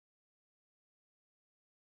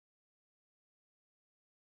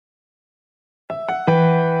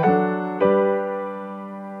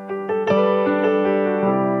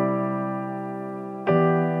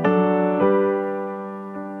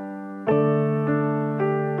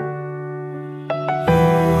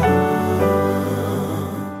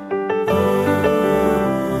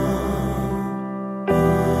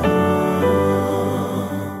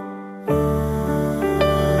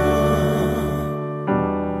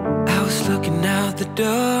looking out the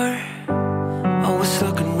door, always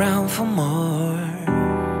looking round for more.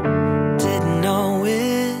 Didn't know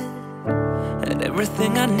it had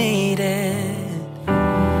everything I needed.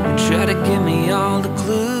 Tried to give me all the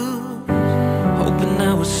clues, hoping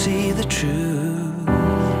I would see the truth.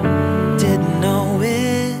 Didn't know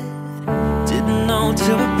it, didn't know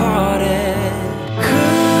till we parted.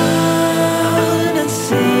 Couldn't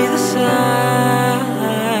see the signs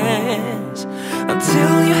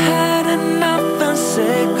until you had enough and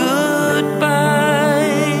said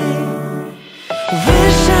goodbye.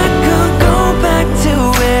 Wish I could go back to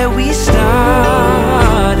where we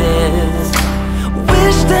started.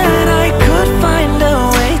 Wish that I could find a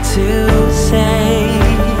way to say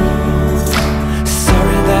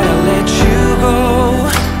sorry that I let you go,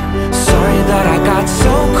 sorry that I got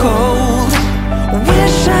so cold.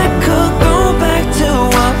 Wish I could go back to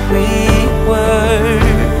what we were.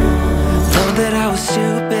 Know that I was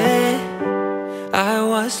stupid, I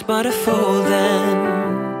was but a fool then.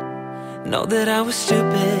 Know that I was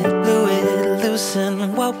stupid, blew it, losing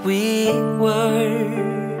what we were.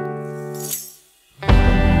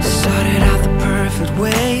 Started out the perfect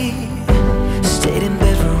way, stayed in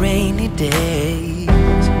bed for rainy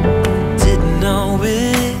days. Didn't know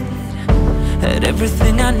it had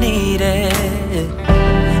everything I needed.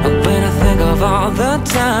 And when I think of all the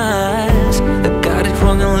times I got it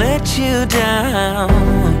wrong and let you down,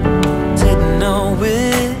 didn't know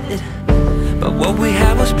it, but what we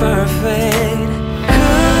had was perfect.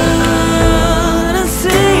 Couldn't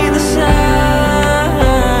see the signs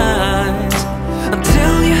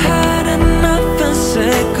until you had enough and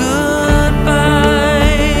said goodbye.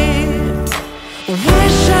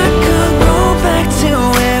 Wish I could go back to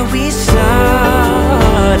where we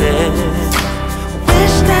started.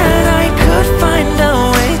 Wish that I could find a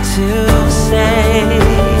way to say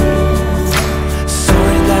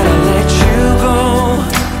sorry that I let you go,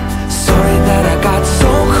 sorry that I got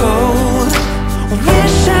so cold.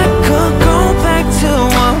 Wish I could go back to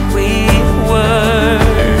what we were.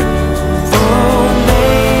 Oh,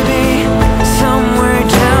 maybe somewhere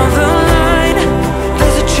down the line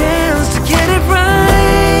there's a chance to get it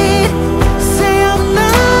right. Say I'm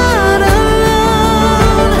not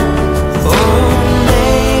alone. Oh,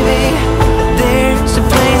 maybe there's a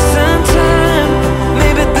place and time,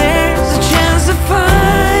 maybe there's a chance to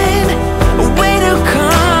find a way to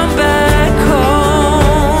come back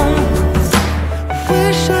home.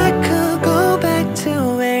 Wish I could go back to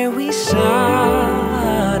where we started.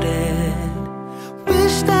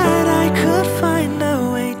 Wish that I could find a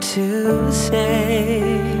way to say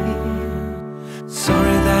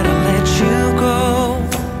sorry that I let you go,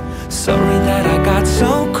 sorry that I got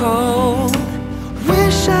so cold.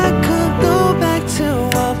 Wish I could go back to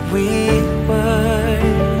what we were,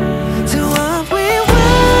 to what we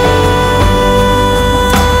were.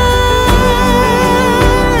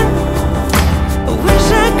 Wish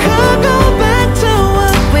I could go back to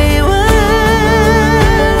what we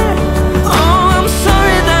were. Oh, I'm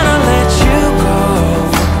sorry that I let you go,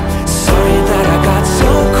 sorry that I got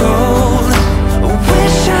so cold.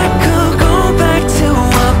 Wish I could go back to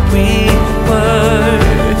what we were.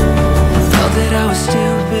 Know that I was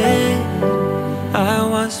stupid, I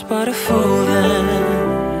was but a fool then.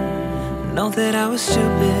 Know that I was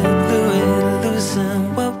stupid, blew it,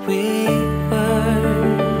 losing what we were.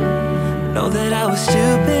 Know that I was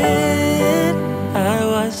stupid, I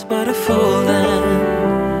was but a fool then.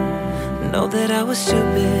 Know that I was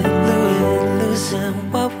stupid, blew it, losing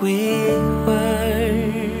what we were.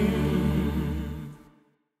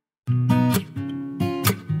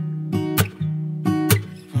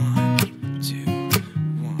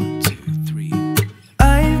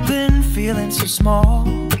 I've been feeling so small,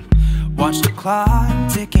 watch the clock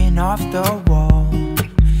ticking off the wall.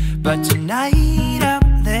 But tonight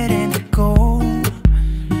I'm letting it go,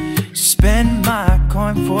 spend my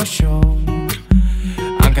coin for sure.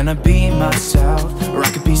 I'm gonna be myself, or I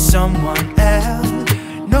could be someone else.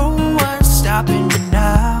 No one's stopping me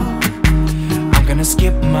now. I'm gonna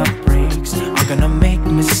skip my breaks, I'm gonna make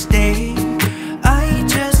mistakes. I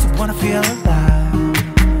just wanna feel alive.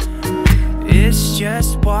 It's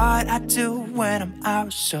just what I do when I'm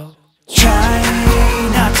out, so try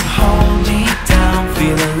not to hold me down.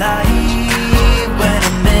 Feel alive when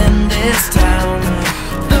I'm in this town.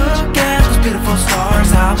 Look at those beautiful stars,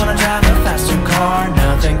 I wanna drive a faster car.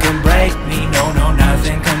 Nothing can break me, no, no,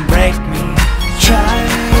 nothing can break me. Try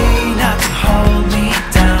not to hold me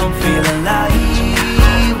down. Feel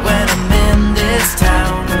alive when I'm in this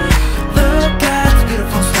town. Look at those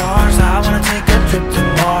beautiful stars, I wanna take a trip to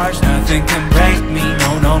Mars. Nothing can break me, no,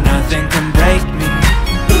 no, nothing can break me.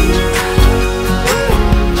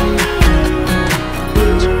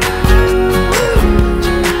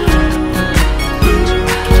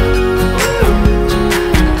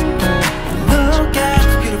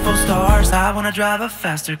 drive a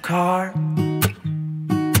faster car.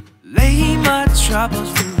 Lay my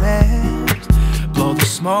troubles to rest, blow the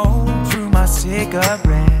smoke through my cigarette.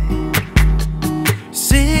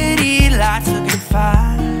 City lights looking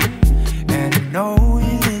fine, and I know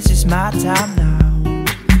this is my time now.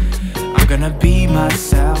 I'm gonna be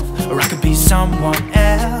myself, or I could be someone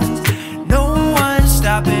else. No one's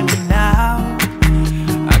stopping me now.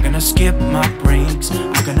 I'm gonna skip my breaks,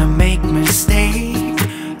 I'm gonna make mistakes.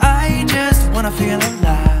 I just wanna feel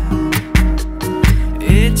alive.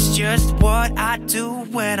 It's just what I do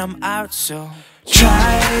when I'm out, so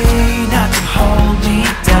try not to hold me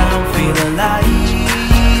down. Feel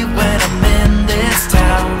alive when I'm in this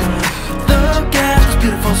town. Look at those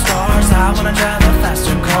beautiful stars. I wanna drive a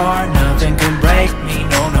faster car. Nothing can break me,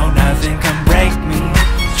 no, no, nothing can break me.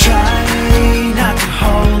 Try not to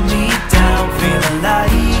hold me down. Feel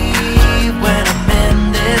alive when I'm in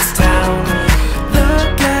this town.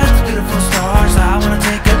 Look at those beautiful stars. I wanna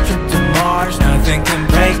take a trip to Mars. Nothing can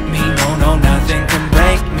break me, no, no, nothing can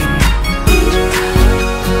break me.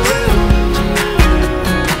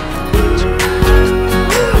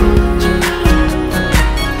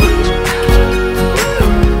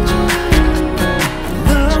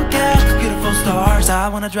 I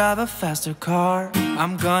wanna drive a faster car.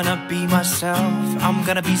 I'm gonna be myself, I'm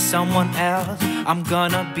gonna be someone else. I'm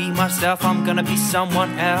gonna be myself, I'm gonna be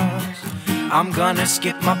someone else. I'm gonna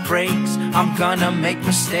skip my breaks, I'm gonna make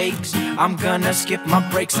mistakes. I'm gonna skip my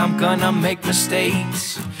breaks, I'm gonna make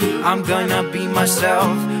mistakes. I'm gonna be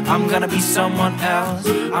myself, I'm gonna be someone else.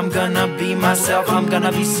 I'm gonna be myself, I'm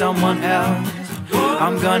gonna be someone else.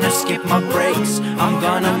 I'm gonna skip my breaks, I'm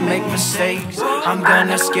gonna make mistakes. I'm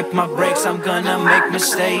gonna skip my breaks, I'm gonna make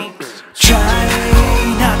mistakes. Try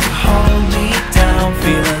not to hold me down.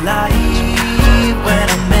 Feel alive when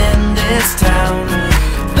I'm in this town.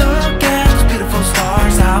 Look at those beautiful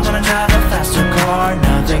stars. I wanna drive a faster car.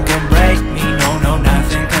 Nothing can break me, no, no,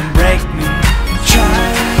 nothing can break me. Try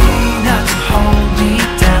not to hold me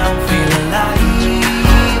down. Feel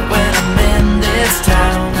alive when I'm in this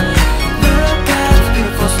town.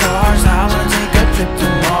 I wanna take a trip to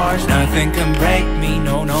Mars. Nothing can break me,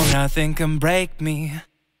 no, no, nothing can break me.